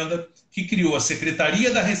Fazenda, que criou a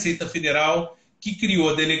Secretaria da Receita Federal, que criou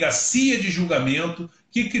a Delegacia de Julgamento,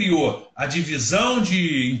 que criou a Divisão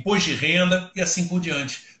de Imposto de Renda e assim por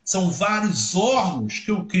diante. São vários órgãos que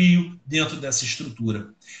eu crio dentro dessa estrutura.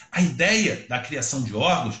 A ideia da criação de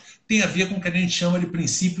órgãos tem a ver com o que a gente chama de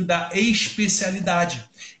princípio da especialidade.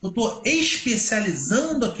 Eu estou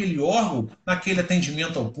especializando aquele órgão naquele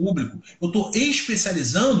atendimento ao público, eu estou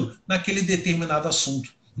especializando naquele determinado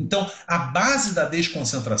assunto. Então, a base da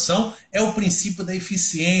desconcentração é o princípio da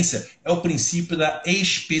eficiência, é o princípio da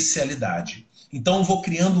especialidade. Então, eu vou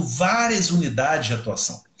criando várias unidades de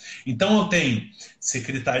atuação. Então, eu tenho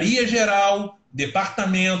secretaria-geral,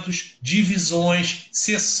 departamentos, divisões,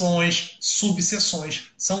 seções, subseções.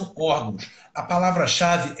 São órgãos. A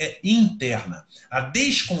palavra-chave é interna. A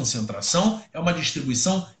desconcentração é uma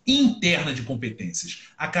distribuição interna de competências.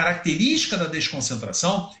 A característica da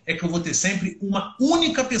desconcentração é que eu vou ter sempre uma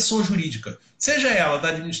única pessoa jurídica, seja ela da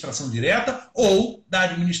administração direta ou da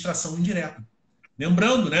administração indireta.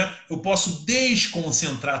 Lembrando, né, eu posso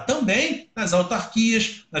desconcentrar também nas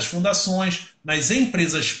autarquias, nas fundações, nas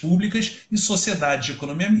empresas públicas e sociedades de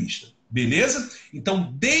economia mista. Beleza?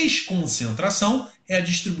 Então, desconcentração é a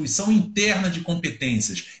distribuição interna de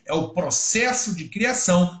competências, é o processo de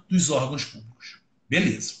criação dos órgãos públicos.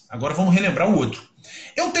 Beleza. Agora vamos relembrar o outro.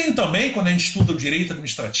 Eu tenho também, quando a gente estuda o direito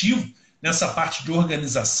administrativo, nessa parte de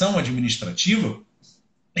organização administrativa,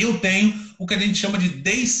 eu tenho o que a gente chama de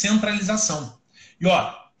descentralização. E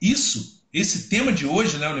ó, esse tema de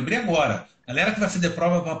hoje, né, eu lembrei agora, galera que vai fazer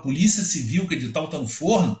prova para a Polícia Civil, que o edital está no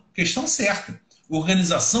forno, questão certa.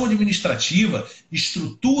 Organização administrativa,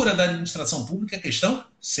 estrutura da administração pública, questão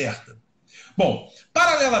certa. Bom,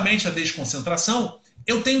 paralelamente à desconcentração,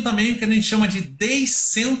 eu tenho também o que a gente chama de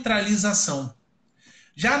descentralização.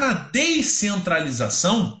 Já na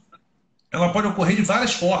descentralização, ela pode ocorrer de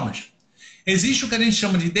várias formas. Existe o que a gente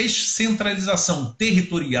chama de descentralização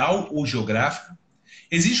territorial ou geográfica.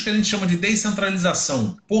 Existe o que a gente chama de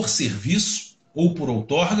descentralização por serviço ou por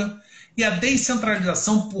outorga. E a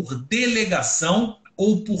descentralização por delegação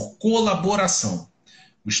ou por colaboração.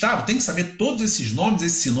 Gustavo, tem que saber todos esses nomes,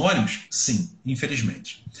 esses sinônimos? Sim,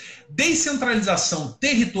 infelizmente. Descentralização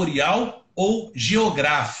territorial ou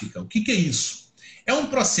geográfica. O que é isso? É um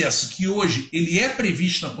processo que hoje ele é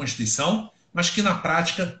previsto na Constituição, mas que na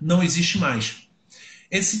prática não existe mais.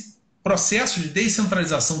 Esse processo de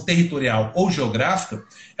descentralização territorial ou geográfica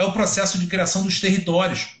é o processo de criação dos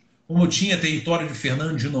territórios. Como eu tinha território de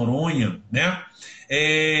Fernando de Noronha, né?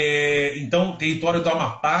 Então, território do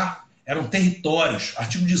Amapá eram territórios,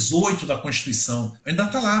 artigo 18 da Constituição. Ainda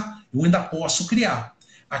está lá, eu ainda posso criar.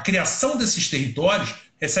 A criação desses territórios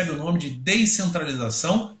recebe o nome de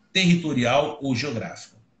descentralização territorial ou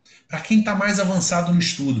geográfica. Para quem está mais avançado no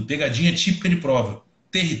estudo, pegadinha típica de prova,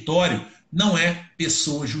 território não é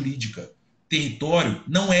pessoa jurídica. Território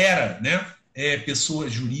não era, né, pessoa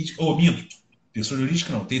jurídica, ou minto, pessoa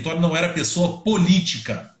jurídica não. Território não era pessoa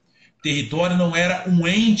política. Território não era um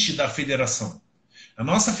ente da federação. A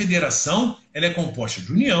nossa federação ela é composta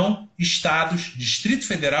de União, Estados, Distrito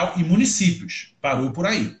Federal e municípios. Parou por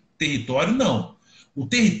aí. Território não. O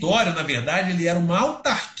território, na verdade, ele era uma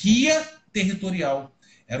autarquia territorial.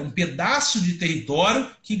 Era um pedaço de território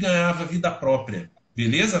que ganhava vida própria.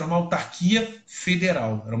 Beleza? Era uma autarquia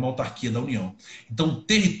federal, era uma autarquia da União. Então,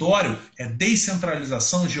 território é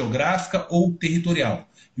descentralização geográfica ou territorial.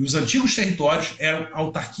 E os antigos territórios eram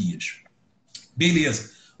autarquias.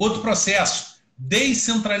 Beleza. Outro processo,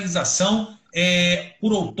 descentralização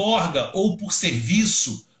por outorga ou por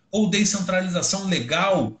serviço, ou descentralização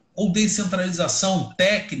legal, ou descentralização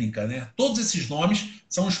técnica, né? Todos esses nomes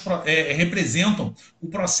representam o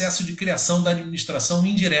processo de criação da administração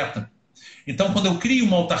indireta. Então, quando eu crio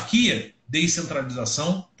uma autarquia,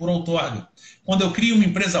 descentralização por outorga. Quando eu crio uma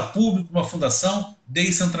empresa pública, uma fundação,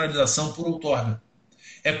 descentralização por outorga.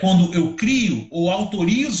 É quando eu crio ou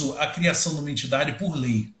autorizo a criação de uma entidade por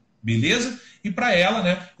lei. Beleza? E para ela,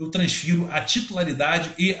 né, eu transfiro a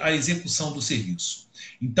titularidade e a execução do serviço.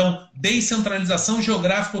 Então, descentralização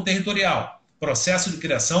geográfica ou territorial. Processo de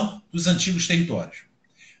criação dos antigos territórios.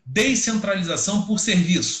 Descentralização por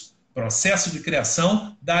serviço. Processo de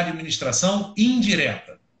criação da administração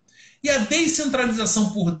indireta. E a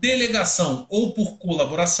descentralização por delegação ou por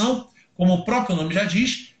colaboração, como o próprio nome já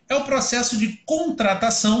diz, é o processo de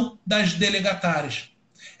contratação das delegatárias.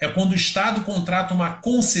 É quando o Estado contrata uma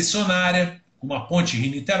concessionária, como a Ponte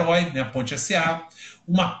Rio-Niterói, né, a Ponte SA,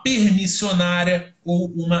 uma permissionária ou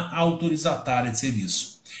uma autorizatária de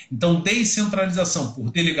serviço. Então, descentralização por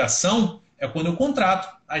delegação é quando eu contrato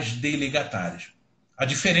as delegatárias. A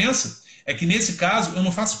diferença é que, nesse caso, eu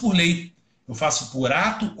não faço por lei, eu faço por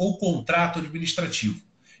ato ou contrato administrativo.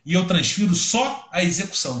 e eu transfiro só a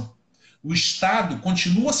execução. O Estado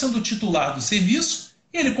continua sendo o titular do serviço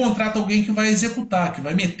e ele contrata alguém que vai executar, que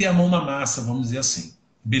vai meter a mão na massa, vamos dizer assim.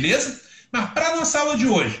 Beleza? Mas para a nossa aula de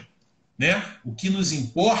hoje, né, o que nos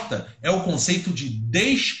importa é o conceito de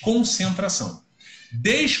desconcentração.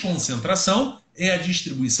 Desconcentração é a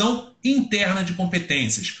distribuição interna de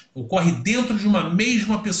competências. Ocorre dentro de uma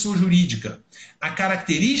mesma pessoa jurídica. A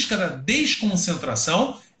característica da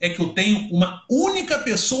desconcentração é que eu tenho uma única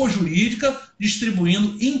pessoa jurídica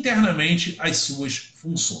distribuindo internamente as suas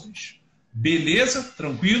funções. Beleza?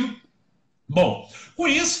 Tranquilo? Bom, com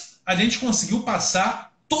isso, a gente conseguiu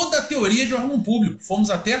passar toda a teoria de órgão público. Fomos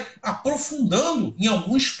até aprofundando em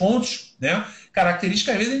alguns pontos, né?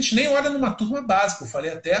 Característica, às vezes, a gente nem olha numa turma básica. Eu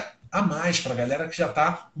falei até a mais para a galera que já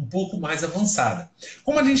está um pouco mais avançada.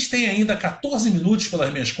 Como a gente tem ainda 14 minutos pelas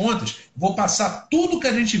minhas contas, vou passar tudo que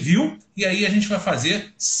a gente viu e aí a gente vai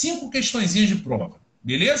fazer 5 questõezinhas de prova.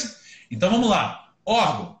 Beleza? Então vamos lá.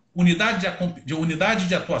 Órgão, unidade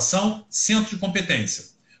de atuação, centro de competência.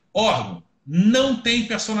 Órgão, não tem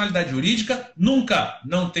personalidade jurídica, nunca,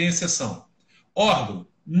 não tem exceção. Órgão,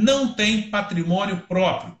 não tem patrimônio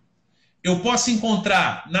próprio. Eu posso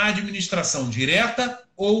encontrar na administração direta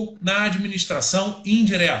ou na administração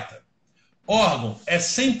indireta. Órgão é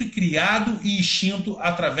sempre criado e extinto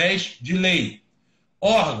através de lei.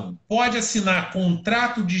 Órgão pode assinar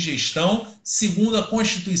contrato de gestão segundo a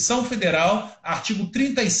Constituição Federal, artigo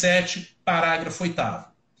 37, parágrafo 8º.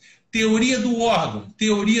 Teoria do órgão,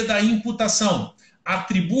 teoria da imputação,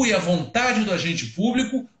 atribui a vontade do agente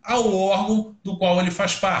público ao órgão do qual ele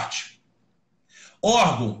faz parte.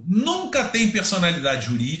 Órgão nunca tem personalidade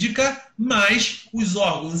jurídica, mas os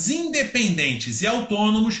órgãos independentes e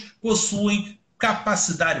autônomos possuem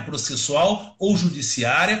capacidade processual ou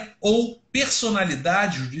judiciária ou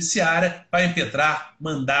personalidade judiciária para impetrar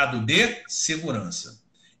mandado de segurança.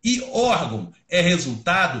 E órgão é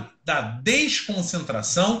resultado da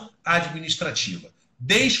desconcentração administrativa.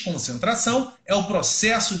 Desconcentração é o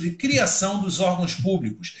processo de criação dos órgãos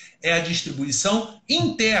públicos. É a distribuição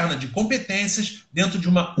interna de competências dentro de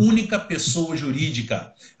uma única pessoa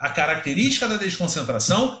jurídica. A característica da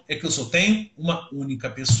desconcentração é que eu só tenho uma única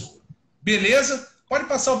pessoa. Beleza? Pode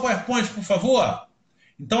passar o PowerPoint, por favor?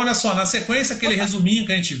 Então, olha só, na sequência, aquele resuminho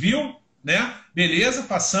que a gente viu, né? Beleza?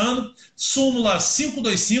 Passando. Súmula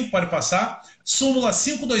 525, pode passar. Súmula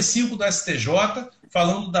 525 do STJ,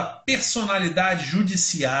 falando da personalidade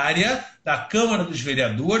judiciária da Câmara dos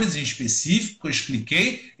Vereadores, em específico, eu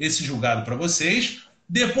expliquei esse julgado para vocês.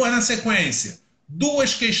 Depois, na sequência,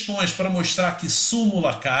 2 questões para mostrar que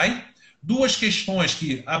súmula cai, 2 questões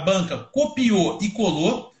que a banca copiou e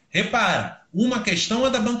colou. Repara, uma questão é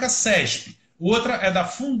da banca CESP, outra é da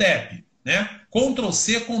Fundep, né?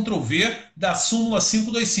 Ctrl+C, Ctrl+V da súmula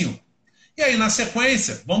 525. E aí, na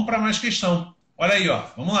sequência, vamos para mais questão. Olha aí, ó.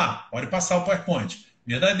 Vamos lá. Pode passar o PowerPoint.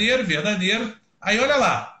 Verdadeiro, verdadeiro. Aí, olha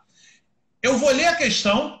lá. Eu vou ler a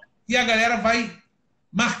questão e a galera vai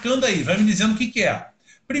marcando aí, vai me dizendo o que que é.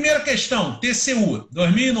 Primeira questão, TCU,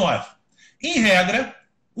 2009. Em regra,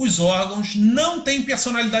 os órgãos não têm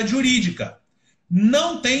personalidade jurídica,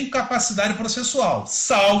 não têm capacidade processual,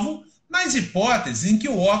 salvo nas hipóteses em que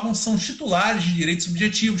os órgãos são titulares de direitos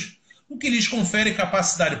subjetivos, o que lhes confere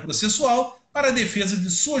capacidade processual para a defesa de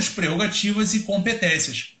suas prerrogativas e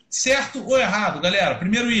competências. Certo ou errado, galera?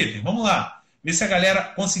 Primeiro item, vamos lá. Ver se a galera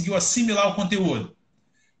conseguiu assimilar o conteúdo.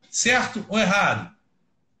 Certo ou errado?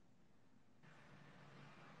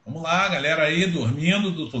 Vamos lá, galera aí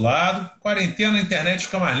dormindo do outro lado. Quarentena, a internet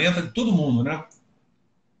fica mais lenta de todo mundo, né?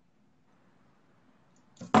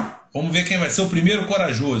 Vamos ver quem vai ser o primeiro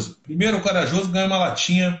corajoso. Primeiro corajoso ganha uma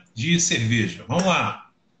latinha de cerveja. Vamos lá.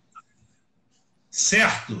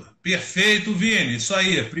 Certo. Perfeito, Vini. Isso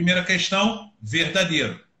aí. Primeira questão,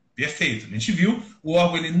 verdadeiro. Perfeito. A gente viu, o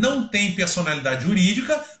órgão ele não tem personalidade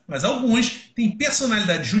jurídica, mas alguns têm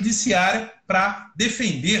personalidade judiciária para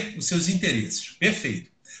defender os seus interesses.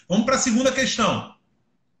 Perfeito. Vamos para a segunda questão.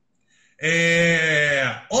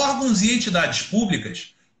 Órgãos e entidades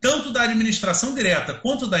públicas, tanto da administração direta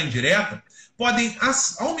quanto da indireta, podem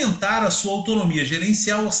aumentar a sua autonomia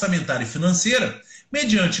gerencial, orçamentária e financeira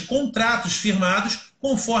mediante contratos firmados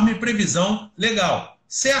conforme previsão legal.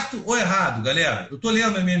 Certo ou errado, galera? Eu estou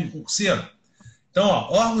lendo a minha concurseira. Então,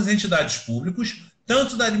 ó, órgãos e entidades públicos,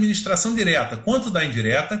 tanto da administração direta quanto da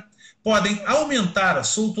indireta, podem aumentar a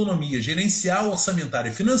sua autonomia gerencial, orçamentária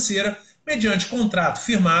e financeira mediante contrato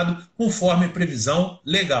firmado conforme previsão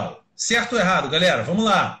legal. Certo ou errado, galera? Vamos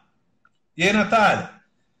lá. E aí, Natália?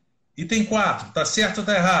 Item 4, tá certo ou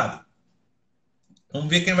tá errado? Vamos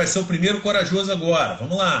ver quem vai ser o primeiro corajoso agora.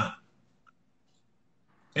 Vamos lá.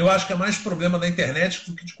 Eu acho que é mais problema da internet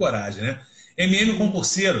do que de coragem, né? MM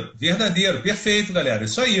concurseiro, verdadeiro, perfeito, galera,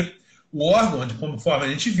 isso aí. O órgão, conforme a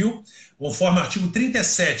gente viu, conforme o artigo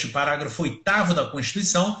 37, parágrafo 8º da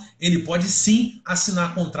Constituição, ele pode sim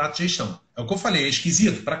assinar contrato de gestão. É o que eu falei, é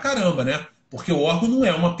esquisito pra caramba, né? Porque o órgão não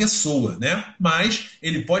é uma pessoa, né? Mas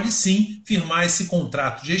ele pode sim firmar esse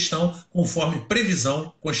contrato de gestão conforme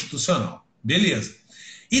previsão constitucional. Beleza.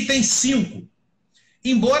 Item 5.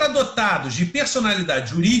 Embora dotados de personalidade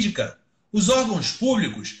jurídica, os órgãos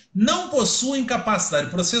públicos não possuem capacidade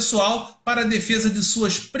processual para a defesa de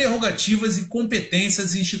suas prerrogativas e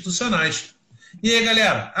competências institucionais. E aí,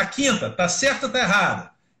 galera, a quinta, tá certa ou tá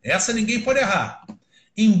errada? Essa ninguém pode errar.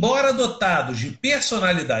 Embora dotados de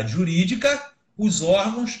personalidade jurídica, os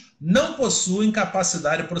órgãos não possuem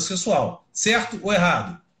capacidade processual. Certo ou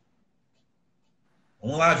errado?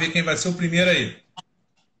 Vamos lá ver quem vai ser o primeiro aí.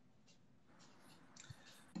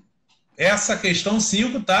 Essa questão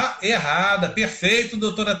 5 tá errada. Perfeito,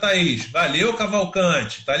 doutora Thaís. Valeu,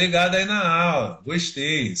 Cavalcante. Tá ligado aí na aula.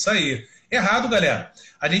 Gostei. Isso aí. Errado, galera.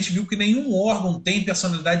 A gente viu que nenhum órgão tem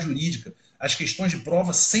personalidade jurídica. As questões de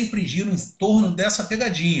prova sempre giram em torno dessa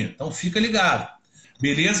pegadinha. Então fica ligado.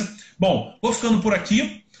 Beleza? Bom, vou ficando por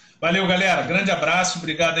aqui. Valeu, galera. Grande abraço.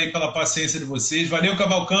 Obrigado aí pela paciência de vocês. Valeu,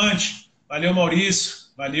 Cavalcante. Valeu, Maurício.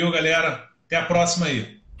 Valeu, galera. Até a próxima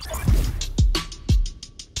aí.